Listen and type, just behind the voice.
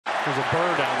There's a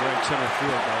bird out there in center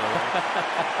field, by the way.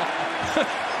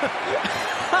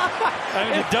 I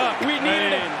mean, a duck.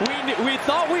 We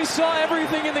thought we saw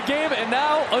everything in the game, and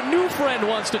now a new friend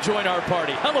wants to join our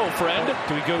party. Hello, friend.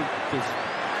 Do we go? Does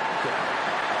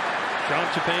John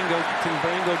Chapin go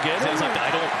get him? Sounds like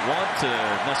I don't want to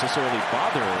necessarily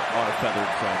bother our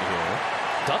feathered friend here.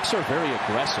 Ducks are very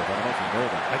aggressive. I don't know if you know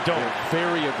that. I don't. They're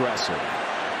very aggressive.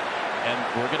 And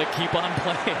we're going to keep on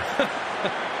playing.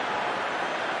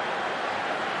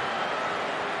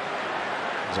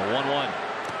 It's a 1-1.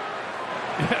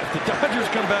 If the Dodgers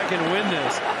come back and win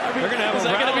this, they're going to have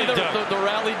a rally duck. The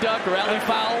rally duck, rally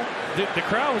foul? The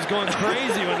crowd was going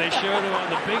crazy when they showed him on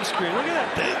the big screen. Look at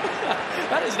that thing.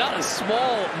 That is not a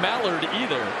small mallard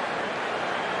either.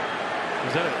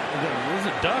 Is that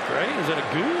a duck, right? Is that a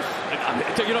goose?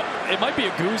 You know, it might be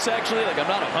a goose, actually. Like, I'm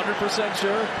not 100%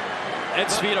 sure. Ed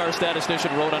Speed, our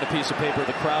statistician, wrote on a piece of paper,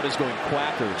 the crowd is going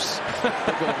quackers.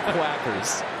 They're going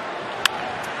quackers.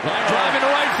 Line drive into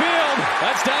right field.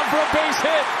 That's down for a base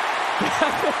hit.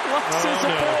 Lux is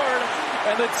aboard,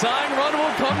 and the tying run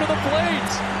will come to the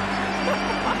plate.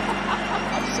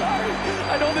 I'm sorry.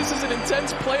 I know this is an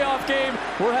intense playoff game.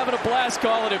 We're having a blast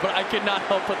calling it, but I cannot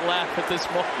help but laugh at this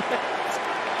moment.